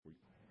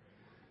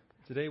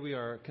Today we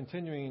are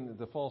continuing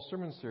the fall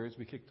sermon series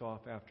we kicked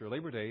off after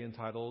Labor Day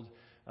entitled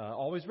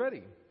Always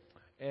Ready.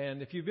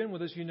 And if you've been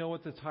with us, you know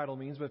what the title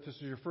means, but if this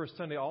is your first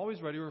Sunday,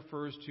 Always Ready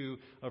refers to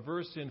a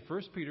verse in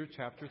 1 Peter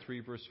chapter 3,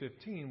 verse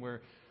 15,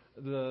 where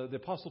the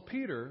Apostle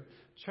Peter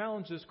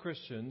challenges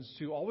Christians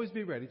to always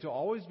be ready, to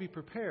always be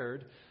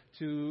prepared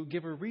to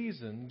give the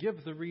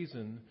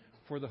reason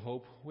for the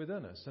hope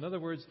within us. In other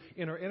words,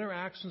 in our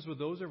interactions with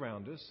those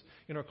around us,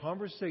 in our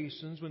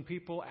conversations, when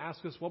people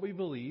ask us what we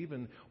believe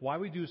and why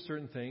we do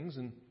certain things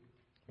and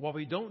why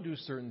we don't do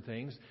certain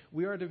things,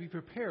 we are to be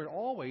prepared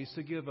always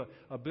to give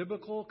a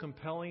biblical,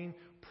 compelling,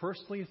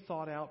 personally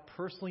thought out,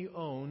 personally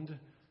owned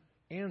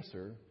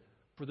answer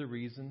for the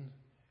reason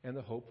and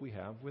the hope we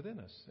have within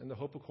us. And the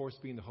hope, of course,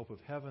 being the hope of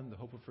heaven, the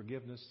hope of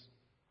forgiveness,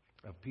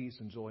 of peace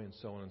and joy, and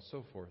so on and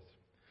so forth.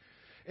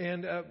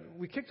 And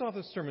we kicked off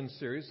this sermon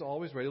series,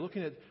 Always Ready.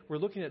 We're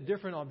looking at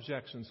different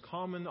objections,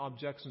 common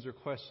objections or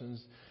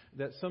questions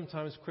that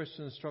sometimes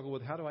Christians struggle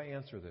with. How do I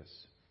answer this?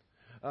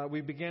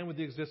 We began with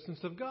the existence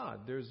of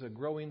God. There's a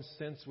growing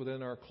sense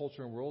within our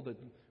culture and world that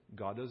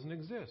God doesn't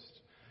exist.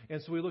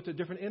 And so we looked at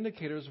different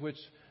indicators which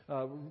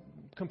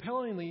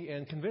compellingly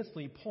and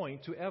convincingly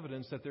point to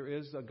evidence that there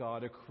is a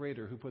God, a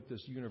creator, who put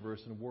this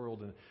universe and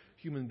world and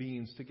human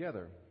beings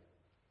together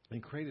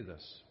and created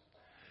us.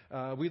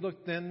 We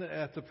looked then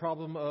at the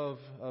problem of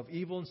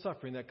evil and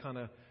suffering, that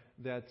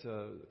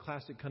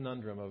classic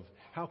conundrum of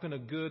how can a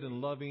good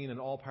and loving and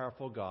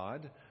all-powerful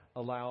God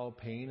allow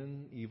pain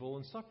and evil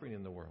and suffering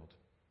in the world.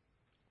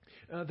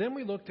 Then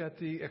we looked at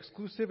the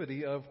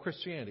exclusivity of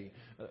Christianity.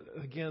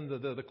 Again,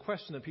 the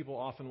question that people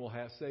often will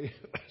say,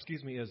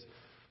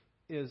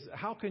 is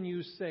how can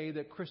you say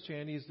that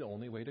Christianity is the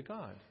only way to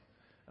God?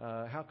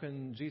 How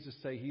can Jesus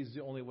say He's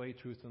the only way,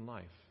 truth, and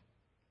life?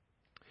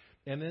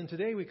 And then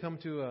today we come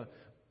to a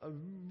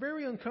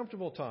very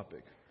uncomfortable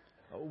topic,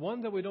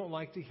 one that we don't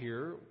like to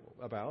hear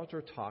about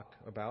or talk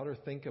about or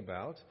think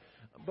about,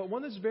 but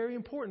one that's very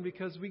important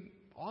because we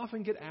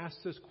often get asked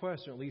this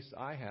question, at least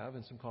I have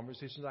in some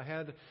conversations. I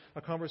had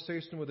a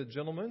conversation with a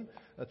gentleman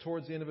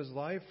towards the end of his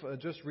life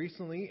just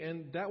recently,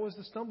 and that was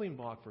the stumbling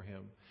block for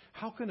him.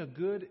 How can a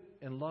good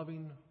and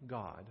loving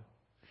God,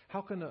 how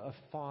can a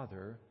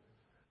father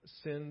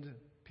send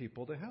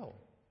people to hell?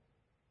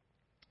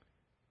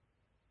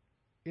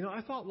 You know,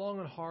 I thought long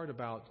and hard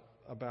about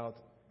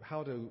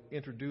how to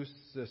introduce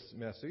this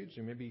message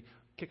and maybe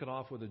kick it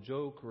off with a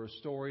joke or a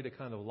story to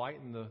kind of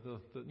lighten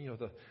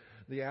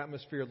the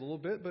atmosphere a little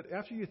bit. But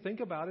after you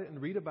think about it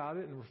and read about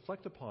it and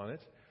reflect upon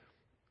it,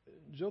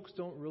 jokes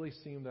don't really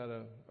seem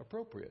that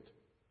appropriate.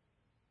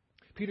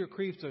 Peter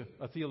Kreeft,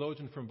 a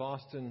theologian from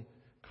Boston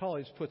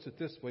College, puts it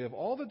this way: of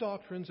all the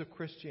doctrines of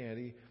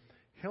Christianity,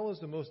 hell is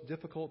the most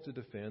difficult to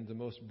defend, the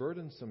most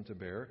burdensome to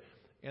bear,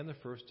 and the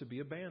first to be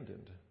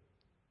abandoned.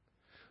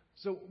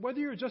 So whether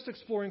you're just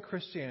exploring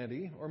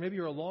Christianity, or maybe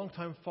you're a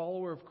long-time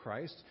follower of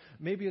Christ,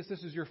 maybe as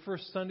this is your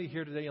first Sunday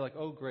here today, you're like,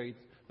 oh great,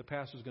 the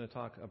pastor's going to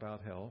talk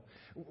about hell.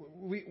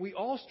 We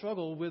all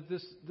struggle with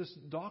this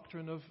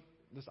doctrine of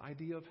this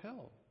idea of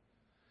hell,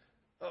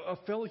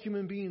 of fellow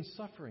human beings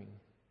suffering,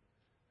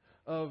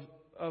 of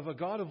a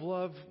God of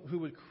love who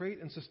would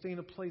create and sustain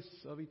a place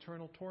of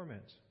eternal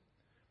torment,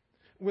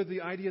 with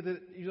the idea that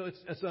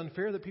it's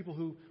unfair that people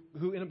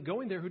who end up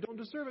going there who don't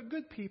deserve it,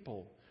 good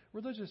people,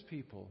 religious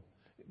people,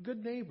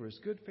 good neighbors,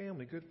 good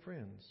family, good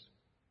friends.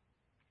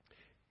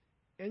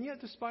 And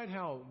yet, despite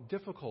how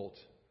difficult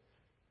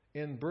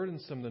and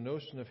burdensome the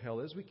notion of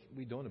hell is,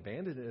 we don't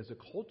abandon it as a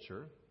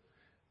culture.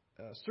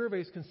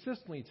 Surveys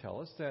consistently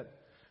tell us that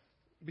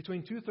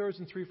between 2/3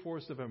 and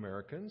 3/4 of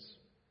Americans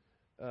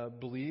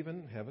believe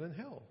in heaven and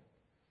hell.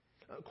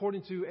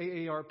 According to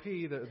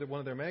AARP, one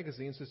of their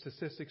magazines, the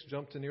statistics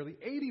jump to nearly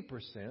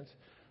 80%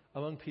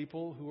 among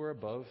people who are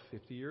above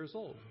 50 years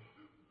old.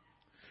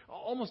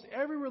 Almost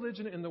every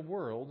religion in the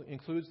world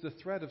includes the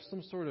threat of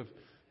some sort of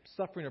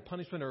suffering or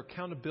punishment or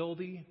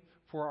accountability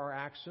for our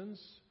actions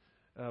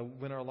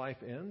when our life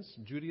ends.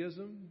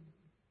 Judaism,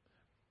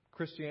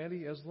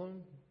 Christianity,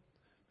 Islam,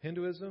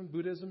 Hinduism,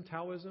 Buddhism,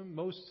 Taoism,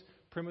 most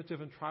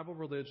primitive and tribal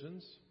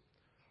religions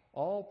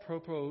all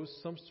propose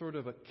some sort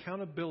of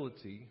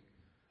accountability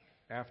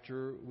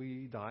after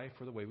we die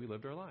for the way we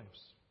lived our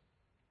lives.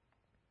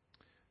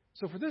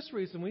 So for this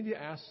reason, we need to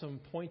ask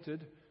some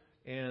pointed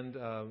and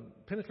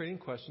penetrating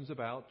questions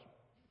about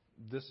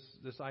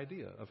this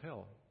idea of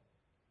hell.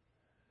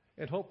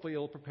 And hopefully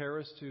it'll prepare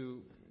us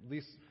to at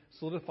least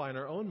solidify in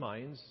our own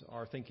minds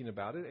our thinking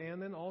about it, and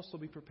then also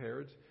be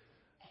prepared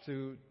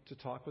to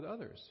talk with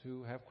others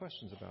who have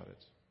questions about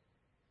it.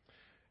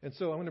 And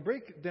so I'm going to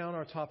break down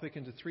our topic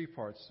into three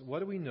parts. What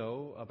do we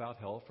know about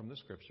hell from the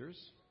Scriptures?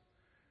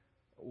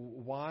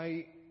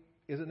 Why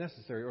is it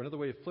necessary? Or another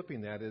way of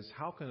flipping that is,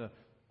 how can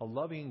a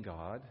loving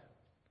God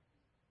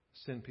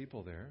send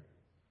people there?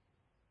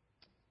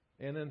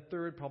 And then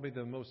third, probably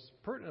the most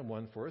pertinent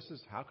one for us,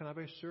 is how can I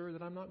be sure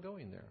that I'm not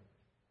going there?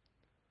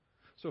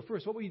 So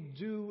first, what we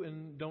do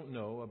and don't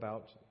know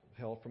about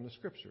hell from the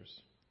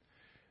Scriptures.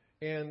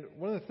 And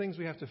one of the things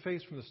we have to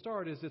face from the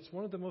start is it's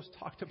one of the most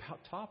talked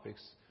about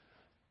topics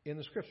in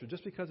the Scripture.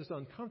 Just because it's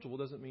uncomfortable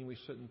doesn't mean we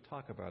shouldn't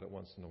talk about it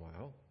once in a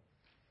while.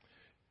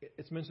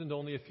 It's mentioned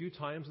only a few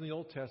times in the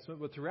Old Testament,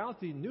 but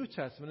throughout the New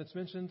Testament it's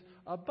mentioned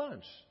a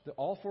bunch.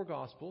 All four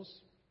Gospels,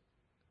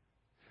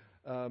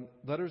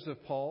 letters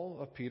of Paul,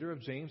 of Peter,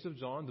 of James, of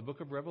John, the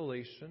book of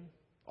Revelation,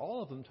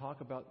 all of them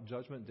talk about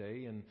Judgment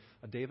Day and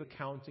a day of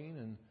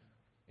accounting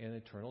and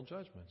eternal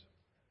judgment.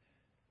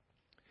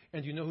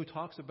 And you know who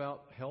talks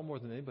about hell more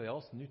than anybody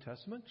else in the New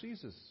Testament?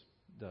 Jesus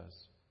does.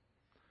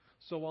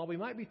 So while we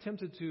might be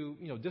tempted to,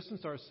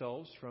 distance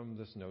ourselves from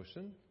this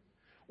notion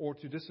or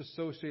to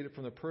disassociate it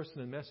from the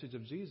person and message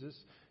of Jesus,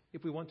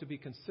 if we want to be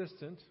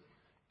consistent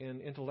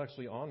and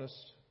intellectually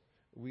honest,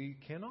 we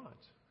cannot.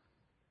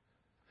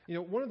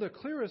 One of the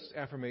clearest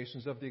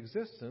affirmations of the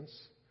existence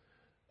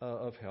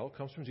of hell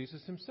comes from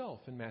Jesus himself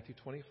in Matthew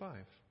 25.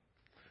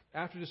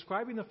 After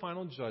describing the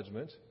final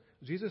judgment,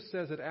 Jesus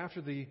says that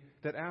after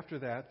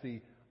that,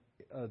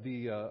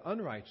 the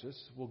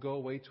unrighteous will go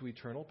away to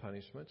eternal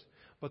punishment,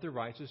 but the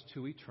righteous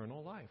to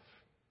eternal life.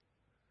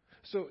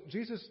 So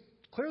Jesus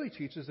clearly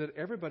teaches that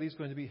everybody's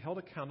going to be held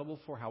accountable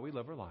for how we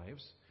live our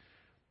lives,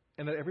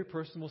 and that every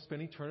person will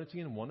spend eternity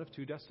in one of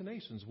two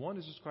destinations. One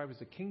is described as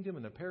the kingdom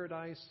and the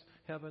paradise,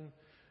 heaven.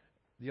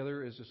 The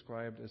other is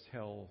described as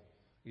hell,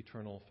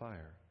 eternal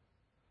fire.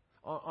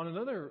 On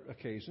another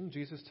occasion,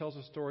 Jesus tells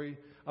a story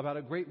about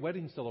a great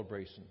wedding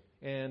celebration,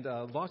 and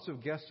lots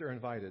of guests are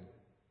invited.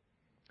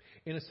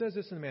 And it says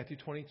this in Matthew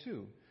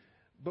 22.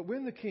 But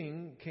when the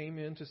king came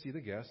in to see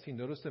the guests, he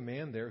noticed a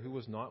man there who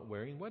was not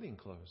wearing wedding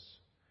clothes.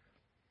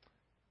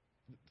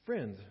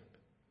 Friend,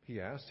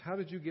 he asked, how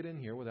did you get in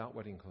here without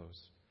wedding clothes?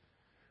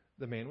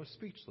 The man was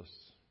speechless.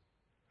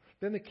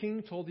 Then the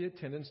king told the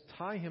attendants,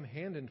 tie him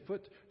hand and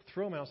foot,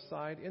 throw him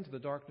outside into the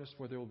darkness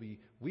where there will be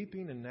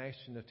weeping and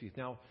gnashing of teeth.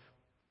 Now,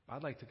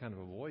 I'd like to kind of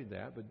avoid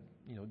that, but,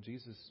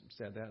 Jesus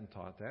said that and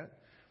taught that.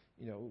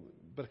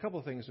 But a couple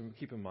of things to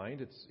keep in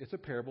mind. It's a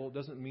parable. It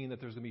doesn't mean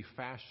that there's going to be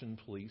fashion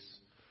police,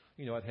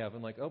 at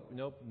heaven, like, oh,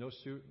 nope, no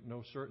suit,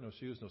 no shirt, no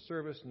shoes, no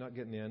service, not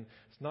getting in.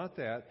 It's not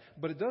that.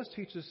 But it does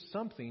teach us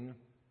something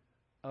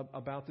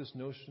about this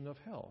notion of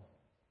hell.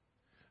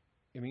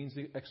 It means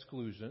the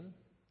exclusion.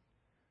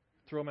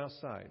 Throw them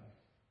outside.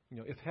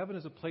 If heaven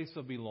is a place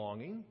of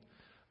belonging,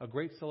 a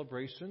great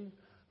celebration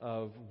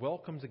of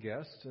welcome to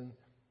guests, and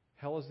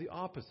hell is the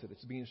opposite.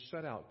 It's being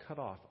shut out, cut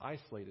off,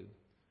 isolated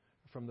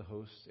from the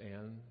host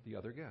and the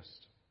other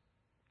guest.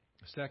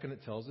 Second,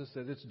 it tells us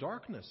that it's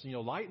darkness.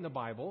 Light in the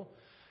Bible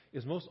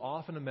is most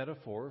often a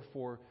metaphor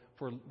for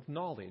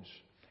knowledge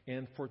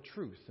and for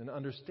truth and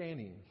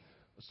understanding.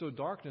 So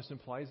darkness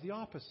implies the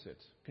opposite,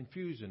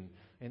 confusion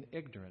and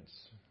ignorance.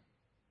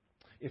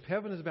 If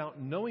heaven is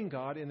about knowing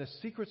God in the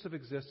secrets of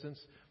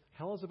existence,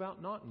 hell is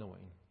about not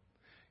knowing.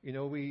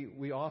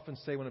 We often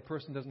say when a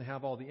person doesn't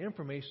have all the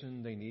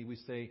information they need, we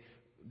say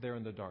they're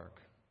in the dark.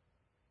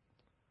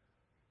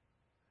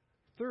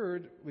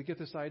 Third, we get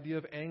this idea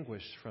of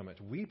anguish from it.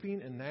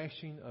 Weeping and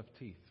gnashing of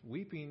teeth.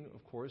 Weeping,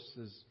 of course,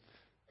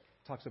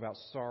 talks about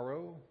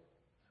sorrow.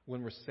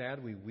 When we're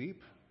sad, we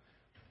weep.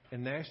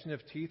 And gnashing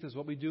of teeth is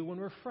what we do when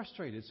we're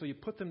frustrated. So you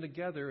put them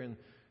together and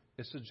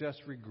it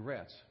suggests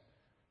regret.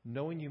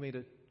 Knowing you made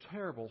a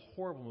terrible,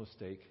 horrible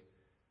mistake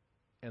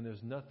and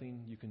there's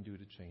nothing you can do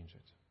to change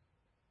it.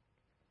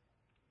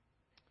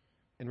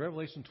 In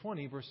Revelation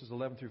 20, verses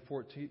 11 through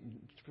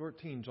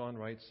 14, John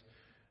writes,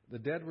 the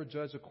dead were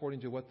judged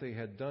according to what they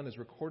had done as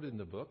recorded in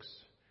the books.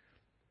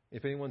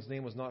 If anyone's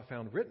name was not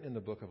found written in the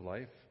book of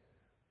life,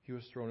 he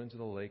was thrown into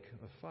the lake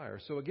of fire.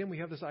 So again, we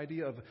have this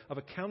idea of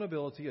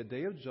accountability, a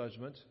day of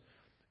judgment,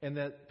 and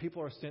that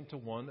people are sent to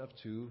one of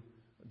two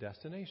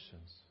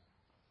destinations.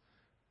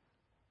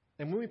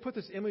 And when we put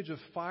this image of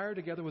fire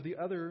together with the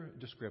other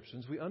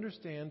descriptions, we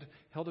understand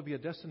hell to be a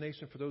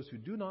destination for those who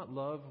do not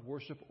love,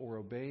 worship, or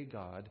obey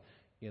God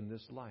in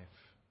this life.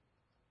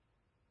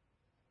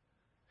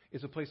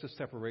 It's a place of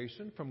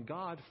separation from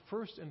God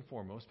first and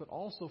foremost, but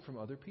also from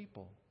other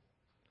people.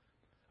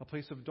 A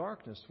place of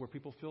darkness where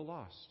people feel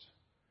lost.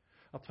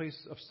 A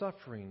place of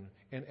suffering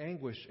and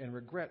anguish and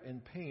regret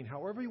and pain.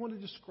 However you want to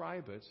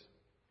describe it,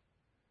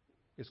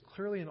 is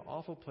clearly an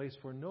awful place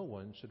where no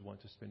one should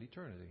want to spend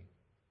eternity.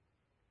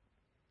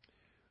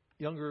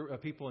 Younger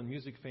people and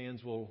music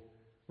fans will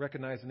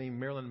recognize the name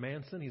Marilyn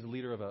Manson. He's a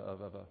leader of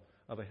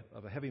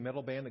a heavy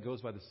metal band that goes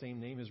by the same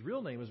name. His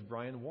real name is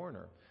Brian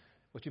Warner.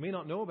 What you may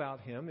not know about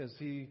him is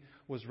he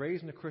was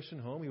raised in a Christian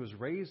home. He was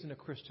raised in a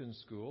Christian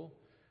school.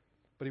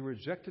 But he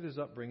rejected his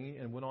upbringing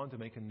and went on to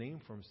make a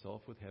name for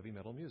himself with heavy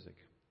metal music.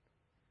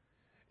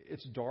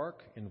 It's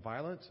dark and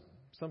violent,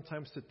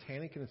 sometimes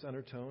satanic in its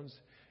undertones.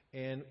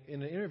 And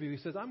in an interview, he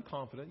says, I'm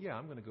confident,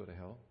 I'm going to go to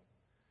hell.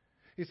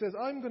 He says,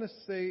 I'm going to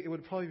say it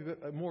would probably be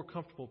a more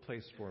comfortable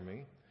place for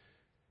me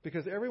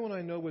because everyone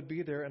I know would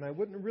be there and I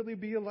wouldn't really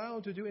be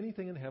allowed to do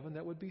anything in heaven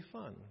that would be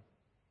fun.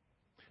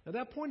 Now,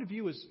 that point of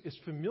view is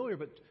familiar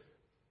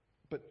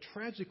but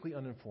tragically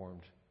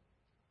uninformed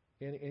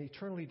and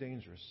eternally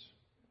dangerous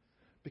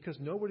because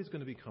nobody's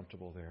going to be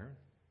comfortable there.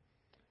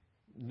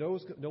 No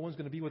one's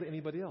going to be with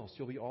anybody else.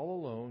 You'll be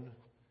all alone.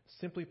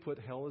 Simply put,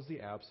 hell is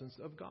the absence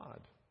of God.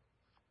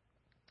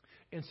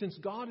 And since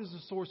God is the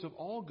source of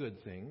all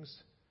good things,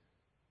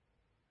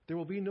 there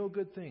will be no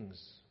good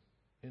things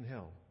in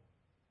hell.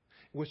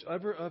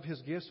 Whichever of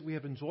his gifts we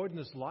have enjoyed in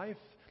this life,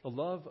 the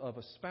love of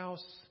a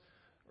spouse,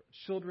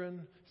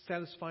 children,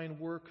 satisfying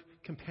work,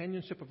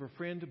 companionship of a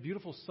friend, a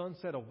beautiful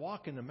sunset, a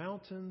walk in the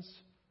mountains,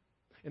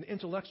 an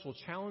intellectual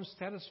challenge,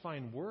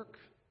 satisfying work,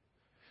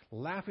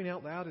 laughing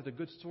out loud at a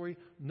good story,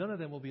 none of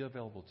them will be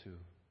available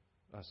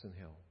to us in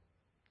hell.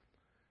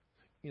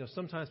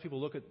 Sometimes people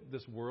look at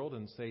this world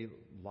and say,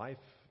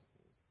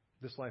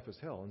 this life is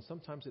hell. And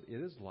sometimes it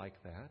is like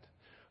that.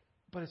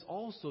 But it's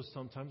also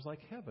sometimes like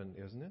heaven,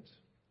 isn't it?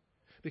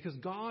 Because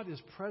God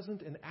is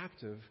present and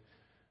active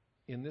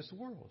in this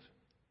world.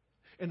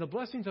 And the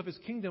blessings of his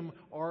kingdom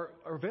are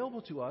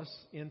available to us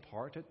in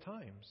part at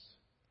times.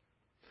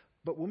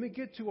 But when we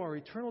get to our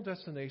eternal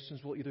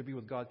destinations, we'll either be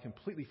with God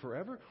completely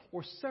forever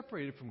or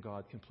separated from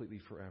God completely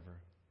forever.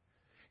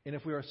 And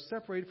if we are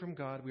separated from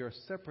God, we are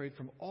separated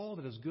from all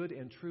that is good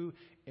and true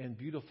and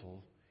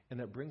beautiful, and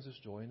that brings us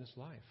joy in this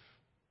life.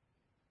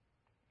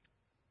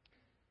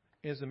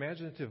 In his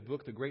imaginative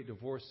book, The Great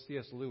Divorce,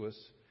 C.S. Lewis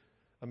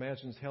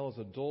imagines hell as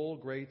a dull,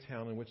 gray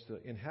town in which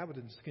the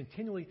inhabitants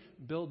continually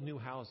build new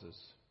houses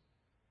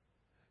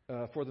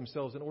for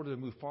themselves in order to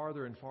move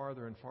farther and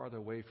farther and farther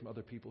away from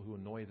other people who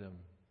annoy them.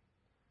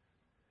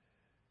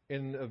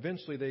 And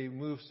eventually they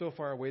move so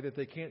far away that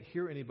they can't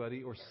hear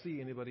anybody or see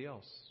anybody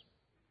else.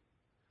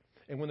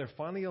 And when they're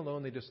finally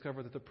alone, they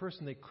discover that the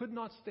person they could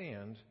not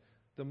stand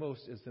the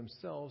most is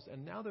themselves,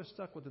 and now they're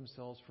stuck with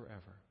themselves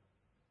forever.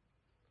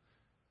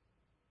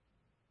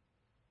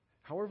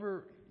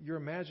 However your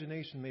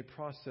imagination may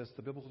process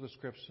the biblical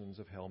descriptions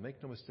of hell,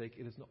 make no mistake,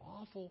 it is an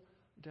awful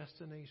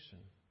destination.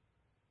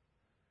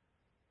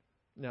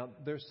 Now,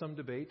 there's some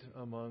debate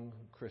among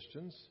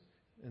Christians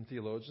and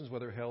theologians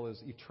whether hell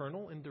is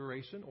eternal in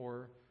duration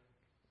or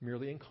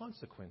merely in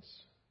consequence.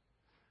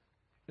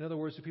 In other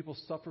words, do people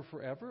suffer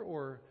forever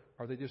or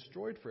are they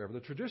destroyed forever? The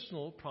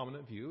traditional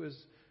prominent view is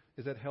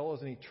that hell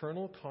is an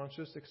eternal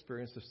conscious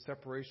experience of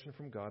separation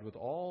from God with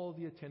all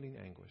the attending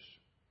anguish.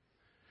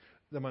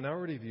 The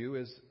minority view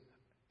is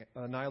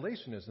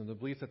annihilationism, the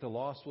belief that the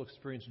lost will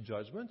experience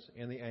judgment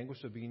and the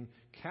anguish of being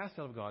cast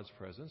out of God's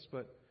presence,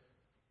 but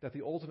that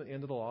the ultimate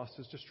end of the lost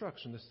is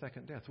destruction, the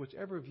second death.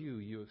 Whichever view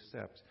you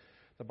accept,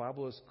 the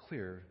Bible is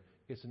clear.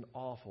 It's an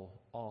awful,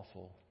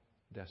 awful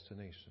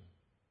destination.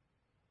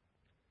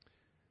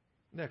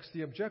 Next,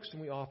 the objection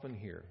we often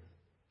hear.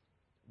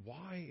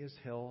 Why is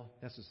hell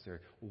necessary?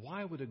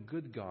 Why would a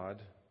good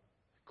God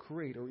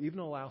create or even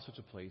allow such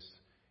a place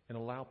and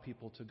allow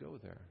people to go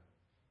there?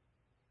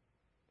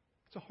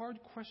 It's a hard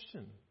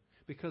question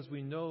because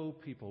we know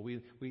people.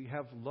 We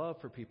have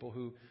love for people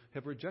who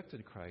have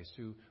rejected Christ,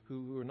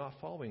 who are not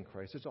following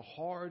Christ. It's a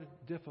hard,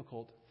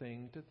 difficult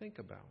thing to think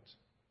about.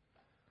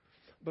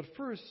 But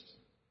first,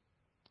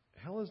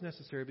 hell is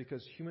necessary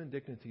because human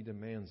dignity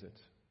demands it.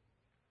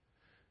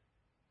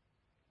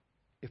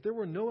 If there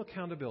were no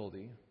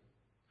accountability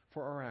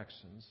for our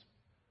actions,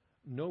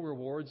 no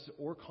rewards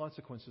or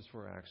consequences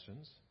for our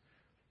actions,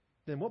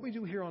 then what we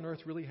do here on earth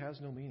really has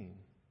no meaning.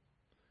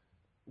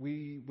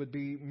 We would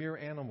be mere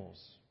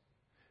animals,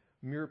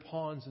 mere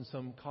pawns in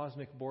some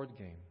cosmic board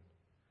game.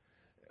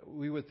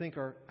 We would think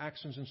our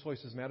actions and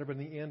choices matter, but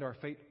in the end our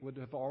fate would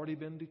have already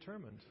been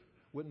determined.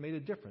 Wouldn't make a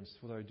difference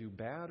whether I do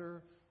bad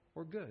or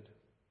good.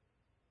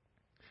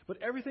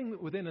 But everything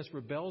within us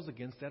rebels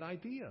against that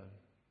idea.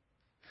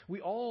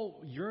 We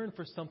all yearn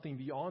for something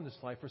beyond this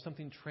life, for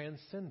something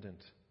transcendent.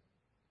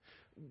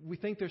 We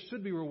think there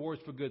should be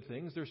rewards for good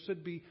things. There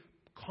should be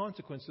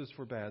consequences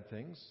for bad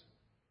things.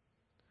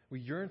 We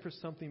yearn for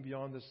something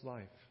beyond this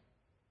life.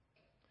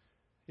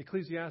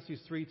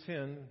 Ecclesiastes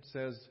 3:10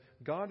 says,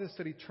 God has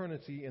set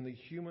eternity in the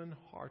human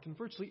heart, and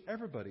virtually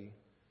everybody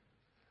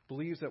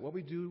believes that what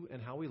we do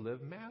and how we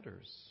live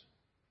matters.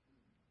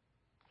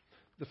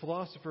 The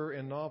philosopher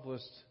and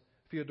novelist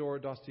Fyodor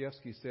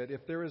Dostoevsky said,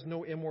 if there is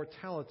no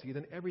immortality,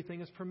 then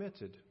everything is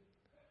permitted.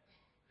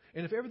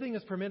 And if everything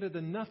is permitted,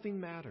 then nothing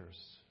matters.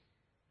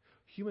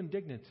 Human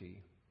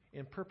dignity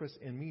and purpose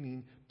and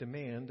meaning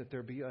demand that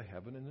there be a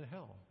heaven and a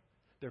hell.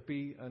 There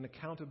be an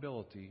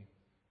accountability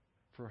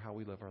for how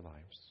we live our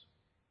lives.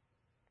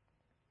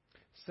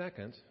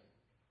 Second,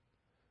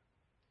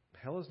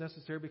 hell is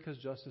necessary because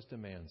justice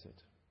demands it.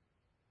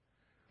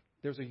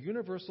 There's a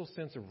universal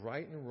sense of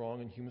right and wrong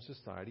in human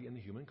society and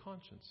the human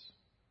conscience.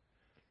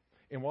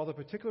 And while the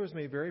particulars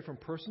may vary from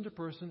person to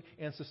person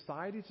and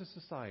society to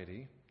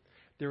society,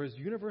 there is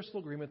universal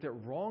agreement that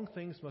wrong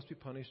things must be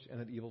punished and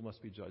that evil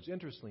must be judged.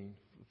 Interesting,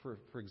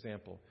 for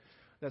example,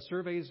 that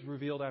surveys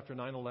revealed after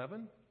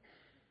 9/11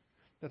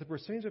 that the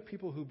percentage of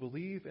people who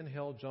believe in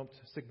hell jumped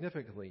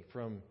significantly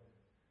from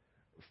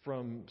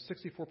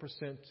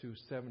 64% to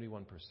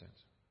 71%.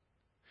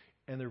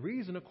 And the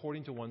reason,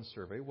 according to one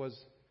survey, was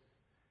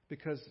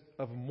because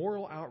of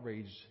moral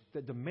outrage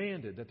that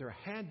demanded that there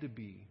had to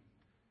be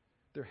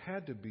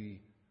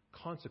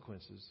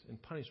consequences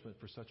and punishment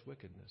for such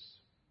wickedness.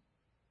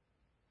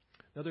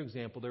 Another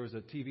example, there was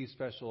a TV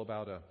special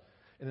about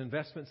an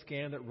investment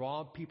scam that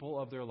robbed people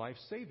of their life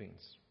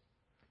savings.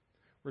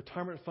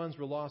 Retirement funds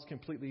were lost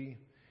completely,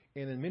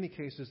 and in many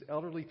cases,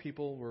 elderly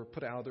people were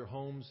put out of their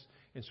homes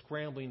and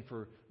scrambling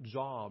for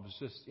jobs,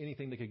 just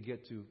anything they could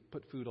get to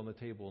put food on the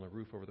table and a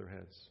roof over their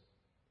heads.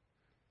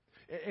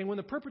 And when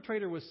the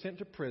perpetrator was sent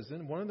to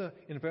prison, one of the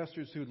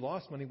investors who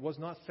lost money was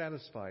not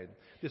satisfied.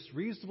 This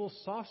reasonable,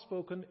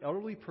 soft-spoken,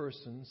 elderly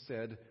person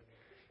said,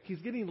 he's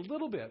getting a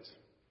little bit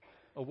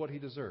of what he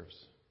deserves.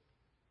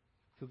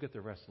 He'll get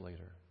the rest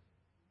later.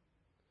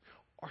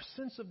 Our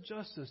sense of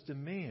justice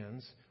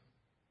demands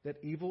that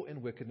evil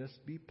and wickedness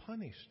be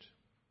punished.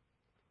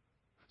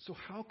 So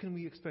how can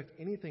we expect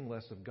anything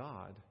less of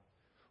God,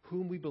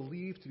 whom we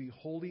believe to be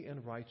holy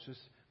and righteous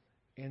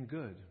and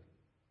good?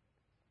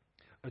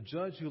 A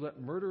judge who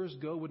let murderers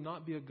go would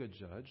not be a good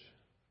judge.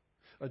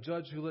 A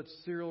judge who let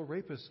serial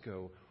rapists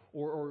go,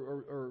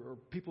 or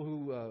people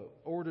who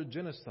ordered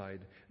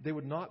genocide, they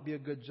would not be a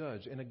good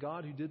judge. And a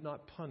God who did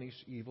not punish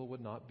evil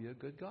would not be a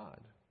good God.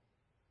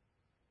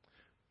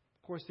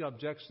 Of course, the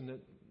objection that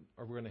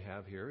we're going to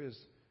have here is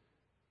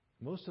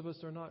most of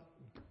us are not,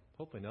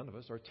 hopefully none of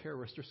us, are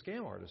terrorists or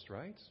scam artists,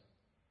 right?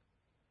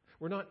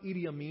 We're not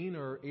Idi Amin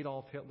or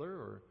Adolf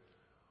Hitler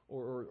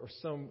or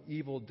some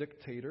evil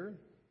dictator,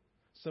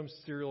 some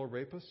serial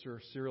rapist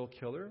or serial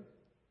killer.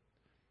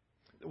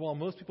 While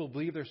most people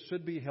believe there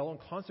should be hell and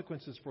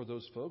consequences for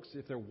those folks,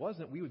 if there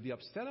wasn't, we would be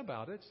upset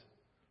about it.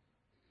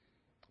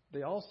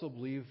 They also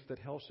believe that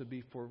hell should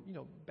be for,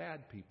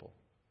 bad people.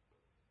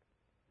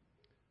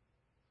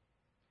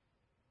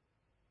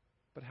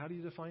 But how do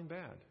you define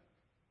bad?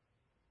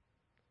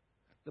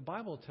 The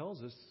Bible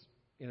tells us,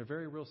 in a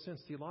very real sense,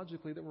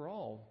 theologically, that we're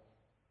all,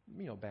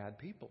 bad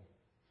people.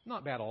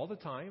 Not bad all the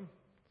time,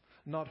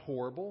 not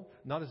horrible,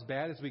 not as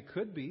bad as we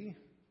could be,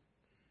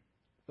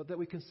 but that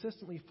we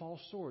consistently fall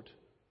short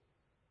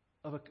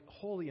of a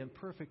holy and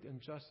perfect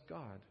and just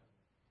God.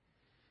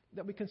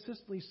 That we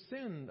consistently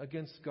sin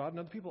against God and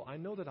other people. I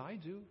know that I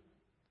do.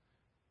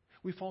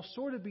 We fall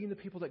short of being the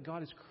people that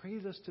God has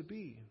created us to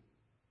be.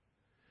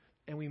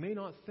 And we may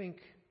not think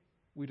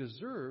we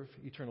deserve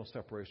eternal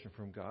separation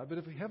from God, but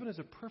if heaven is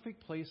a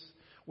perfect place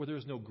where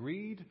there's no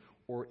greed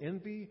or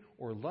envy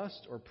or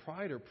lust or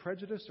pride or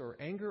prejudice or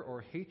anger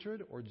or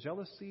hatred or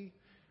jealousy,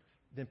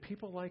 then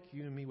people like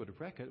you and me would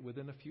wreck it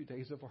within a few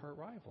days of our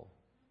arrival.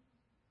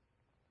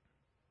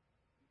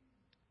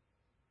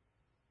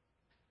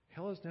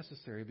 Hell is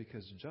necessary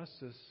because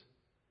justice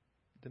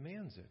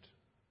demands it.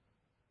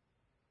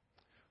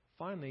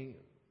 Finally,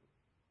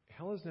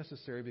 hell is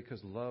necessary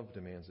because love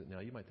demands it.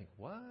 Now, you might think,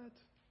 what?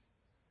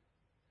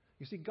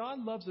 You see,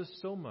 God loves us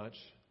so much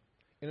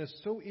and is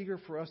so eager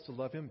for us to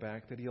love Him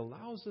back that He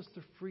allows us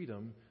the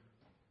freedom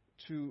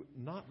to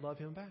not love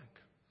Him back.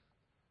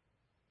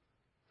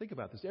 Think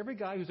about this. Every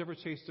guy who's ever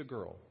chased a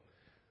girl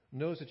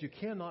knows that you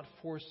cannot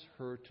force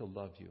her to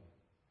love you.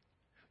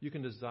 You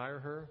can desire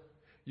her,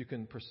 you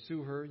can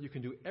pursue her, you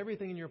can do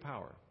everything in your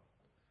power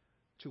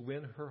to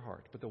win her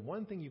heart. But the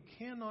one thing you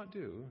cannot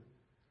do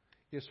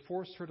is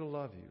force her to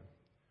love you.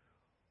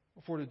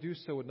 For to do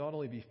so would not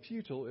only be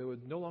futile, it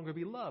would no longer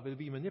be love. It would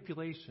be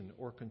manipulation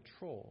or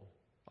control,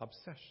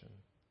 obsession.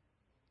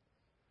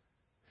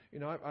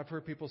 I've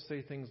heard people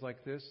say things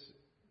like this.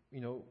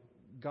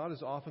 God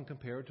is often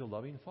compared to a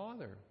loving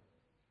father.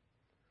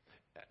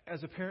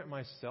 As a parent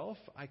myself,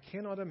 I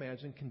cannot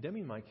imagine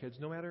condemning my kids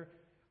no matter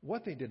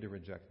what they did to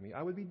reject me.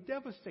 I would be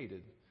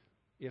devastated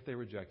if they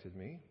rejected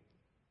me,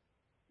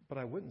 but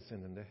I wouldn't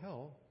send them to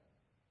hell.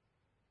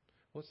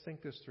 Let's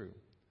think this through.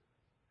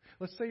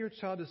 Let's say your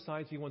child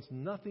decides he wants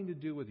nothing to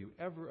do with you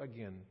ever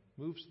again,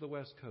 moves to the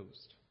West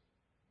Coast,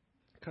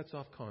 cuts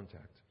off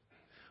contact.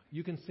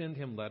 You can send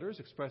him letters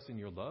expressing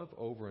your love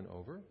over and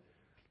over.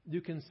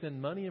 You can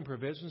send money and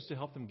provisions to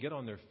help them get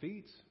on their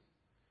feet.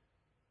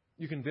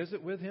 You can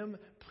visit with him,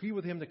 plead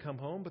with him to come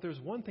home, but there's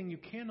one thing you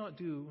cannot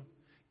do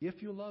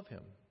if you love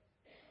him.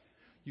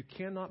 You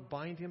cannot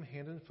bind him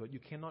hand and foot. You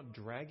cannot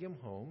drag him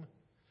home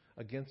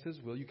against his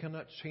will. You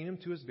cannot chain him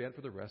to his bed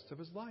for the rest of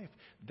his life.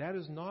 That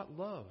is not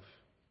love.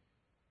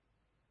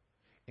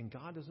 And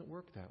God doesn't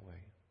work that way.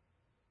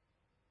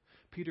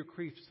 Peter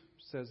Kreeft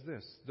says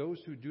this: those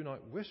who do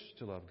not wish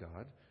to love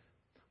God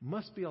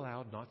must be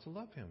allowed not to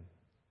love Him.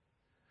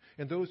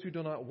 And those who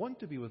do not want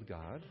to be with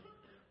God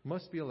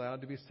must be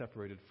allowed to be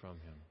separated from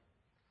Him.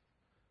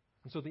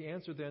 And so the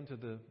answer then to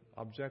the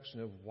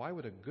objection of why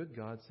would a good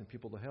God send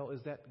people to hell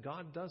is that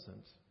God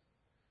doesn't.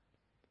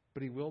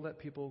 But He will let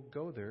people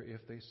go there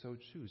if they so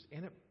choose.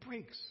 And it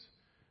breaks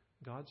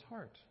God's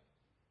heart.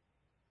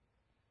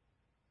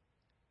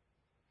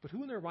 But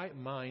who in their right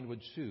mind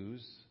would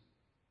choose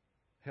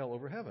hell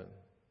over heaven?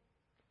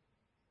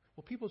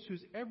 Well, people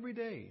choose every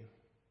day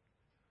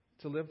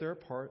to live their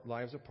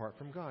lives apart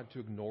from God, to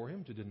ignore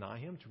Him, to deny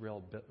Him,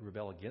 to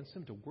rebel against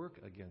Him, to work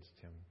against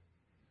Him.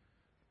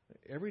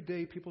 Every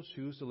day people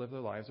choose to live their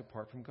lives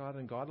apart from God,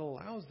 and God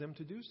allows them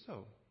to do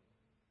so.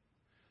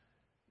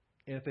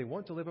 And if they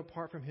want to live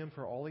apart from Him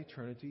for all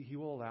eternity, He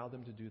will allow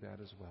them to do that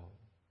as well.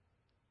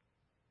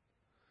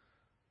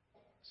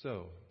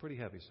 So, pretty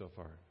heavy so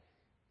far.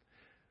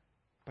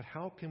 But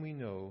how can we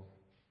know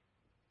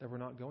that we're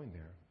not going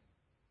there?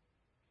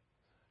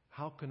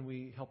 how can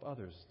we help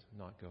others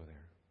not go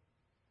there?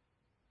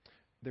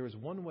 There is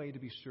one way to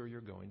be sure you're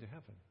going to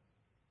heaven.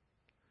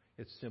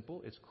 It's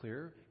simple, it's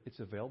clear, it's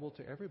available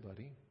to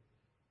everybody.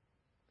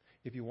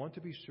 If you want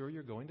to be sure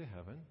you're going to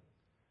heaven,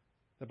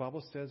 the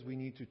Bible says we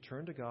need to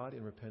turn to God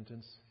in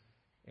repentance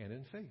and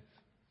in faith.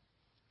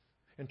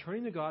 And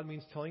turning to God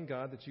means telling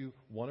God that you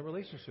want a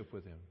relationship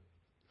with Him.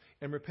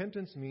 And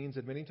repentance means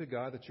admitting to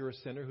God that you're a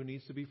sinner who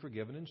needs to be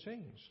forgiven and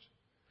changed.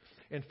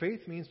 And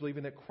faith means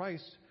believing that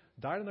Christ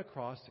died on the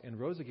cross and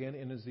rose again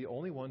and is the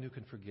only one who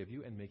can forgive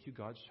you and make you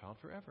God's child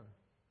forever.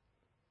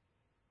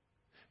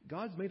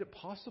 God's made it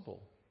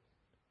possible.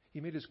 He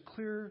made it as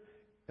clear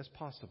as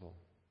possible.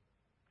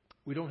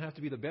 We don't have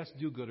to be the best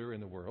do-gooder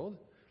in the world.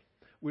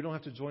 We don't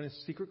have to join a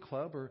secret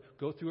club or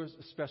go through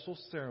a special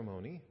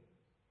ceremony.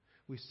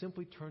 We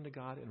simply turn to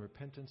God in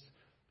repentance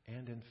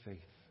and in faith.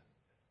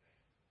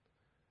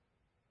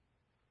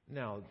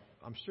 Now,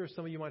 I'm sure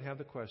some of you might have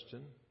the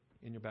question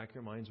in your back of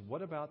your minds,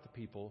 what about the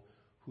people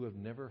who have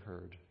never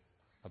heard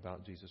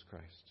about Jesus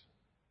Christ?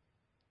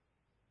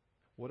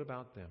 What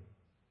about them?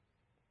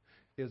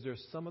 Is there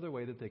some other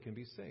way that they can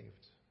be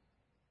saved?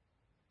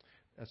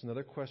 That's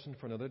another question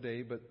for another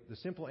day, but the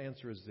simple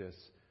answer is this.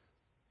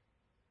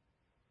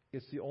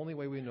 It's the only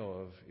way we know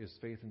of is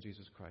faith in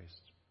Jesus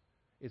Christ.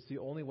 It's the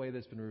only way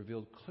that's been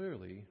revealed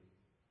clearly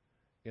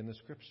in the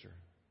Scripture.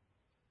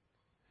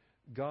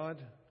 God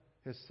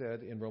has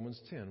said in Romans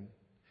 10,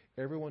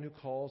 everyone who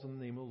calls on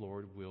the name of the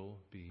Lord will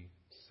be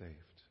saved.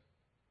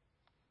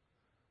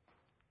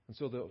 And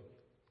so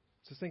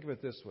just think of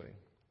it this way.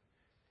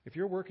 If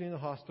you're working in a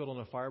hospital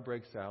and a fire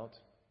breaks out,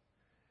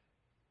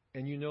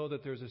 and you know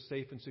that there's a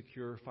safe and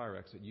secure fire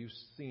exit, you've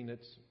seen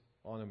it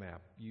on a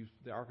map,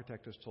 the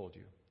architect has told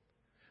you,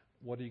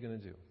 what are you going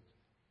to do?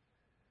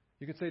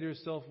 You could say to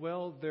yourself,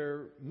 well,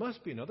 there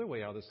must be another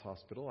way out of this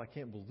hospital. I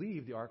can't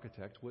believe the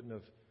architect wouldn't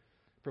have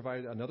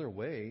provided another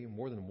way,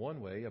 more than one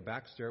way, a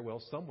back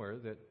stairwell somewhere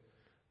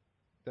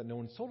that no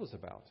one's told us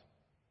about.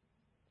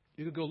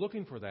 You could go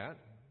looking for that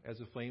as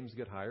the flames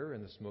get higher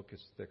and the smoke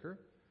gets thicker.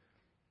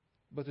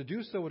 But to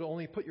do so would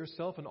only put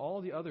yourself and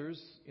all the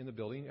others in the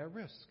building at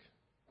risk.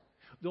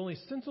 The only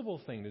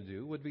sensible thing to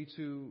do would be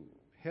to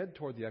head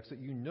toward the exit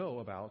you know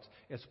about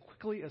as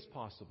quickly as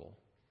possible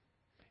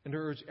and to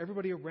urge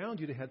everybody around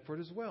you to head for it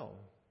as well.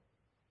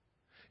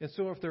 And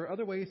so if there are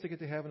other ways to get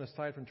to heaven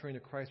aside from turning to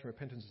Christ and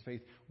repentance and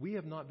faith, we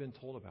have not been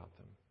told about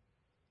them.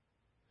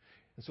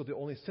 And so the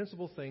only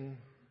sensible thing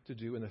to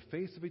do in the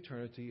face of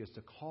eternity is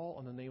to call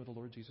on the name of the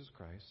Lord Jesus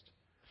Christ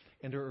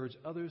and to urge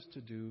others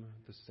to do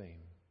the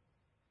same.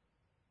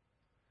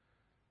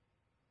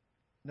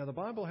 Now, the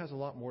Bible has a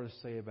lot more to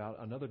say about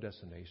another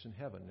destination,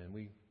 heaven, and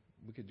we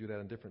could do that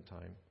in a different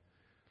time.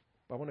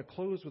 But I want to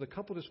close with a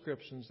couple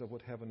descriptions of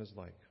what heaven is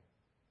like.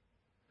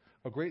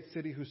 A great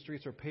city whose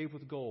streets are paved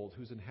with gold,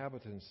 whose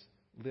inhabitants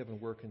live and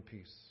work in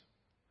peace.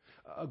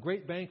 A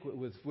great banquet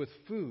with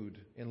food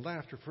and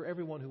laughter for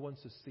everyone who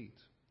wants a seat.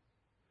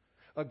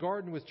 A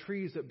garden with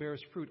trees that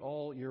bears fruit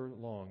all year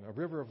long. A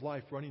river of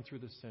life running through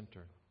the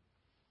center.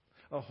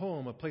 A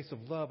home, a place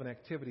of love and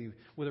activity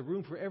with a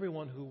room for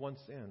everyone who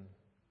wants in.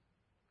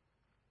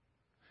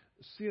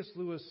 C.S.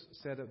 Lewis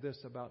said this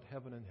about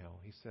heaven and hell.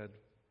 He said,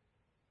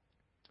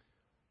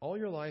 all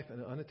your life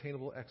an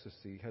unattainable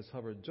ecstasy has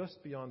hovered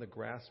just beyond the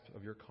grasp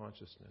of your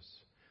consciousness.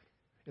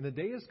 And the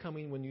day is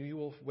coming when you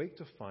will wake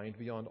to find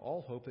beyond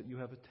all hope that you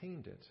have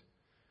attained it,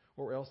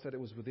 or else that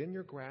it was within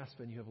your grasp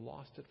and you have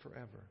lost it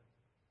forever.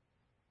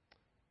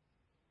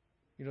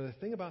 You know, the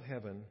thing about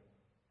heaven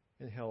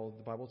and hell,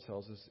 the Bible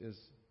tells us, is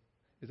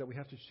that we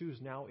have to choose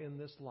now in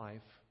this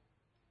life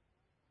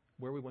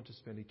where we want to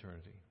spend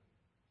eternity.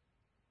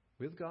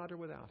 With God or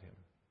without Him.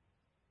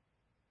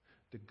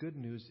 The good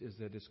news is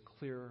that it's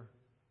clear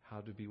how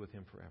to be with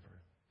Him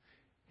forever.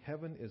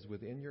 Heaven is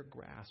within your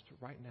grasp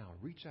right now.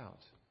 Reach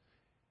out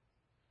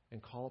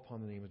and call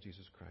upon the name of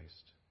Jesus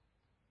Christ.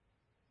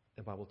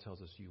 The Bible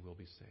tells us you will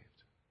be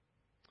saved.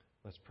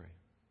 Let's pray.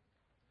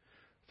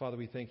 Father,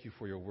 we thank you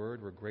for your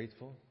word. We're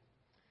grateful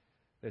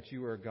that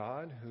you are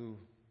God who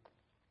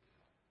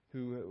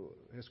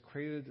has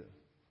created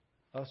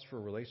us for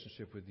a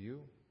relationship with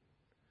you.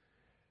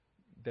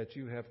 That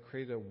you have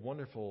created a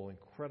wonderful,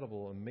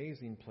 incredible,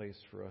 amazing place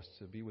for us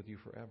to be with you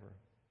forever.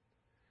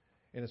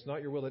 And it's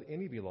not your will that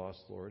any be lost,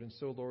 Lord. And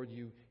so, Lord,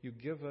 you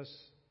give us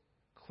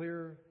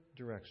clear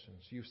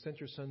directions. You've sent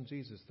your Son,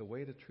 Jesus, the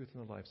way, the truth,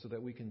 and the life, so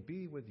that we can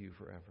be with you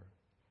forever.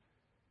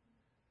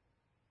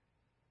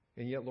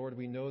 And yet, Lord,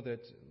 we know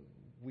that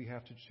we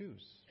have to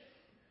choose.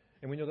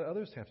 And we know that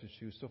others have to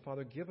choose. So,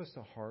 Father, give us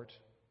a heart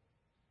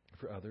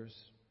for others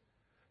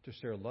to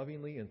share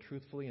lovingly and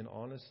truthfully and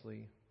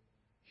honestly,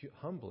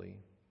 humbly,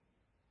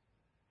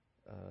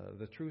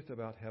 the truth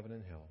about heaven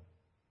and hell,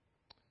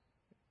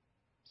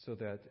 so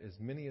that as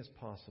many as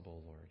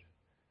possible, Lord,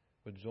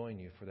 would join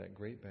you for that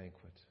great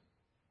banquet,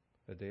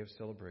 a day of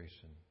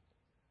celebration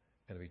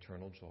and of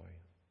eternal joy.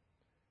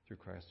 Through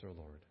Christ our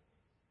Lord.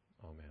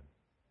 Amen.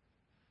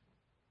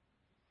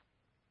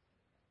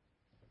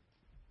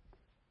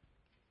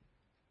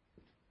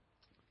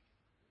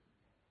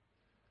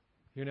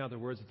 Hear now the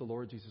words of the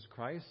Lord Jesus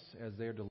Christ as they are delivered.